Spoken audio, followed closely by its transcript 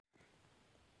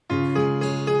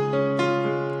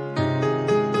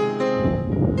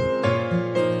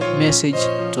Message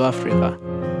to Africa.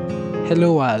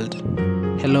 Hello world.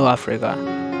 Hello Africa.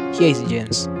 Here is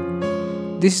James.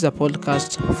 This is a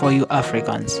podcast for you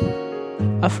Africans.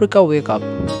 Africa, wake up.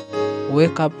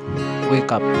 Wake up.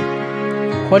 Wake up.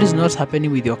 What is not happening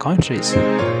with your countries?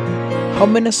 How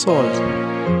many souls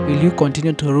will you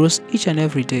continue to lose each and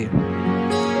every day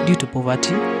due to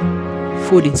poverty,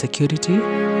 food insecurity,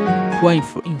 poor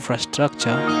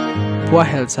infrastructure, poor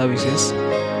health services,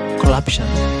 corruption,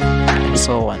 and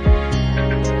so on?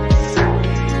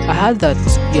 I heard that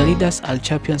your leaders are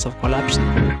champions of corruption.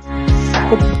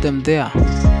 Who put them there?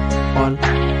 Or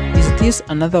is this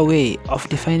another way of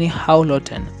defining how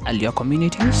rotten are your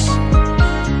communities?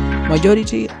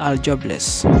 Majority are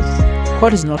jobless.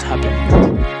 What is not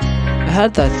happening? I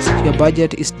heard that your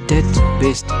budget is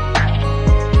debt-based.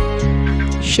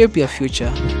 Shape your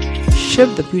future.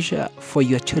 Shape the future for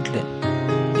your children.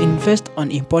 Invest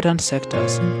on important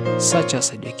sectors such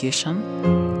as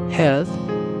education, health,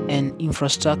 and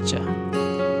infrastructure,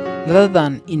 rather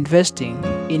than investing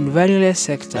in valueless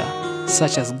sectors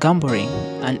such as gambling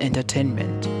and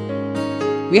entertainment.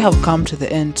 We have come to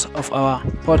the end of our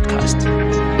podcast.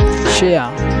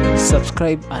 Share,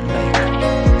 subscribe, and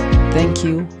like. Thank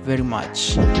you very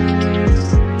much.